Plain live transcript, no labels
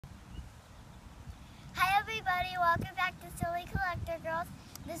everybody, welcome back to Silly Collector Girls.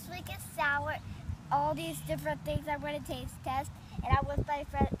 This week is sour, all these different things I'm going to taste test, and I'm with my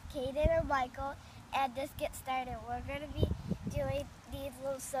friend Kaden and Michael, and just get started. We're going to be doing these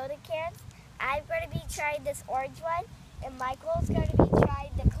little soda cans. I'm going to be trying this orange one, and Michael's going to be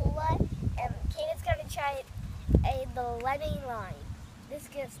trying the cola, and Kaden's going to try the lemon lime. Let's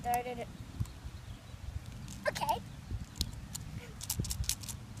get started. Okay.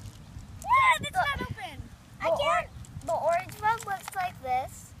 It's not open. I can't. The orange one looks like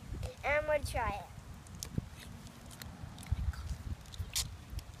this, and I'm going to try it.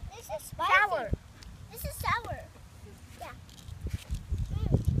 This is spicy. Sour. This is sour. Yeah.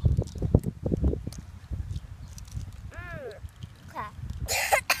 Okay.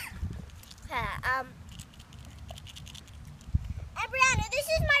 And Breanna, this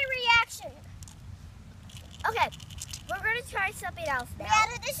is my reaction. Okay, we're going to try something else now.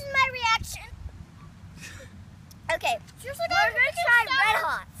 Breanna, this is my reaction. Okay, we're going to try Red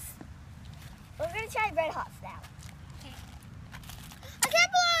Hots. We're going to try Red Hots now. Okay. I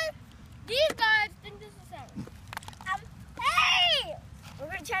can't believe these guys think this is sour. Hey! We're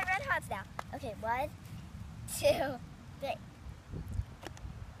going to try Red Hots now. Okay, 1, 2, 3.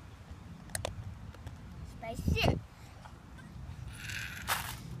 Spicy.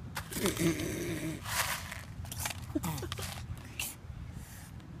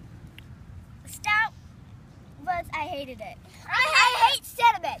 Stout, but I hated it. I hate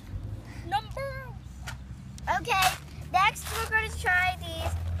cinnamon. Okay, next we're going to try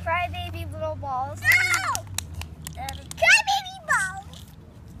these Crybaby little balls. No! Crybaby balls!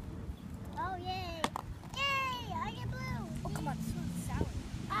 Oh, yay. Yay, I get blue. Oh, come on, this one's sour.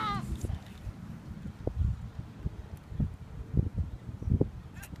 Ah.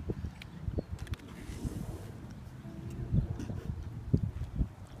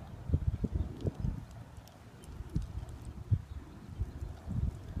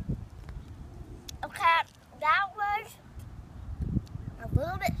 Okay, that was a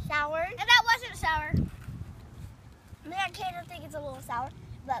little bit sour. And that wasn't sour. Me and Kaden think it's a little sour,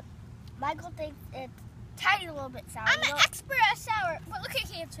 but Michael thinks it's tiny little bit sour. I'm an expert at sour. But look at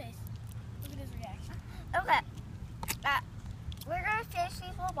Kane's face. Look at his reaction. Okay, we're going to finish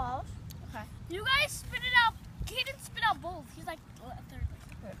these little balls. Okay. You guys spit it out. Kaden spit out both. He's like third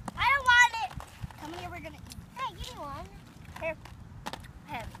place. I don't want it. Come here, we're gonna eat. Hey, give me one. Here.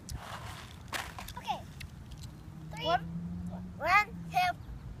 Here. Okay. 3. 1, 2,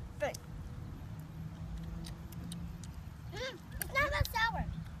 3. It's not that sour.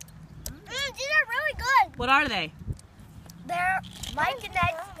 These are really good. What are they? They're Mike and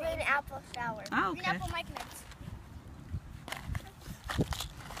Ed's green apple sour. Oh, Green okay. apple Mike Nuts.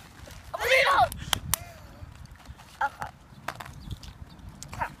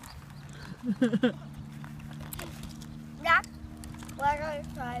 Next, we're going to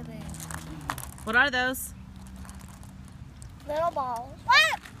try these What are those? little balls.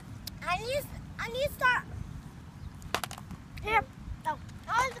 What? I need to start. Here, Oh,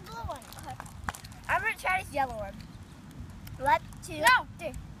 I want the blue one. Okay. I'm going to try this yellow one. 1, 2, No. 3.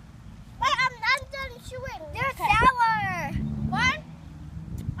 Wait, I'm done chewing. They're sour. 1,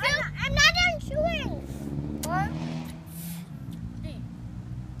 2. I'm not done chewing. 1, 3.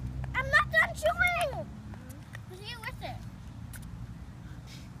 I'm not done chewing. Who's you with it?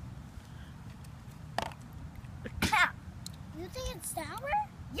 You think it's sour?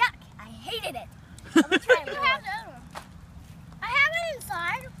 Yuck, I hated it. Let me try You it. have the other one. I have it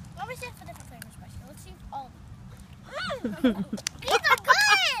inside. Let me see if the different flavors spicy. Let's see if all of them. These are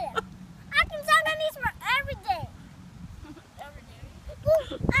good. I can sound on these for every day. Every day.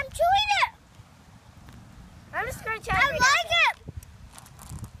 Ooh, I'm chewing it. I'm just going to try I green like apple. it.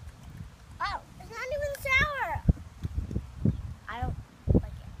 Oh, it's not even sour. I don't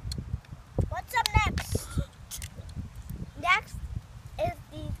like it. What's up next? Next is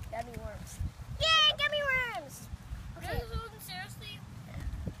these gummy worms. Yay, gummy worms. Okay. Seriously?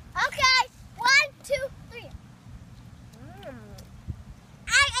 Okay, 1, 2, 3. I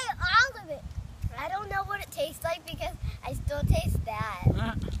ate all of it. I don't know what it tastes like because I still taste that.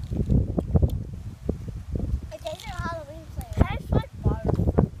 It tastes like Halloween flavor. Tastes like butter.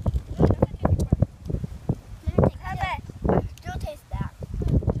 I still taste that.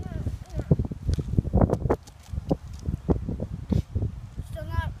 Still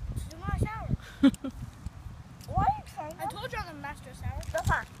not sour. What are you trying I told you I'm the master of sour.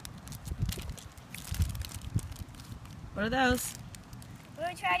 Okay. What are those? We're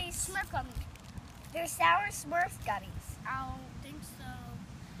going to try these Smurf gummies. They're sour Smurf gummies. I don't think so.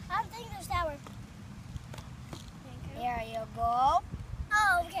 I don't think they're sour. There you go.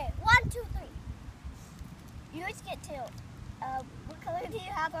 Oh, okay. 1, 2, 3. You each get two. What color do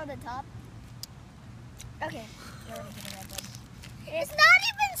you have on the top? Okay. You're gonna get a red one. It's not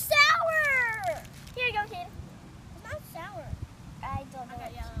even sour. Here you go, kid. It's not sour. I don't know.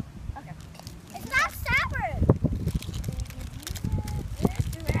 Okay, yellow. Okay. It's not sour.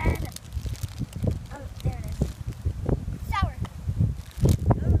 It's red. Oh, there it is. Sour.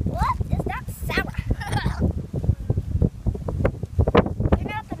 What? Is that sour? You're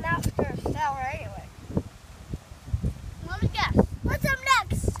not the master of sour anyway. Let me guess. What's up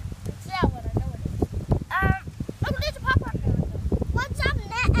next? It's that one. I know what it is. Oh, there's a pop rock there. What's up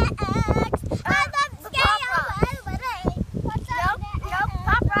next? I love the scale. Pop What's up next? Nope,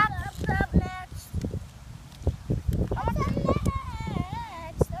 Pop Rock. What's up next? What's up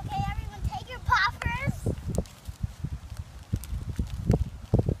next? Okay, everyone, take your poppers.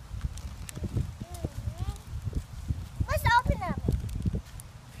 Let's open them.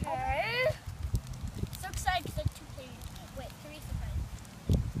 Okay. So excited because like 2 players. Wait, 3 surprises.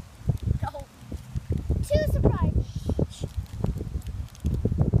 No. 2 surprises.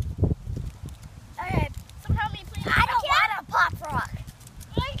 Okay. So help me, please. I don't want a Pop Rock.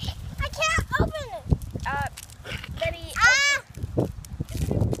 I can't open it. Maybe.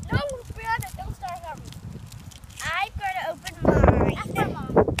 No, Breanna, don't start helping. I'm gonna open mine. That's my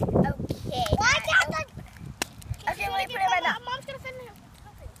mom. Okay. Why can't I? Okay, let me put it in my mouth. Mom's gonna finish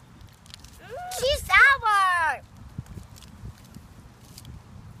helping. She's sour.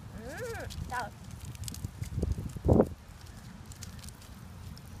 Sour.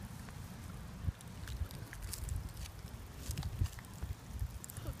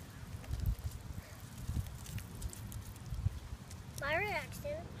 My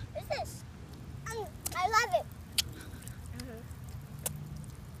reaction is this. I love it.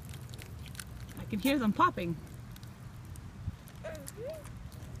 I can hear them popping.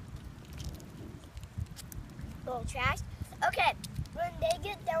 Little trash. Okay, when they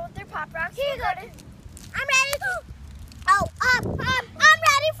get done with their Pop Rocks, Here you go. to I'm ready. Oh, I'm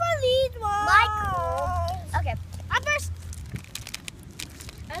ready for these ones. Michael. Okay, I'm first.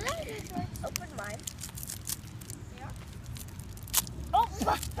 I like this one. Open mine. Yeah. Oh,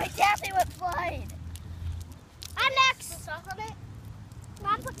 my taffy went flying. I'm next. Put sauce on it.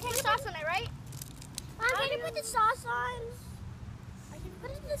 Mom, put sauce on it, right? Mom, can you put the sauce on? I can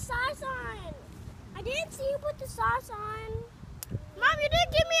put the sauce on. I didn't see you put the sauce on. Mom, you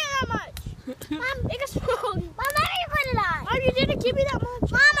didn't give me that much. Mom, make a spoon. Mom, let me put it on. Mom, you didn't give me that much.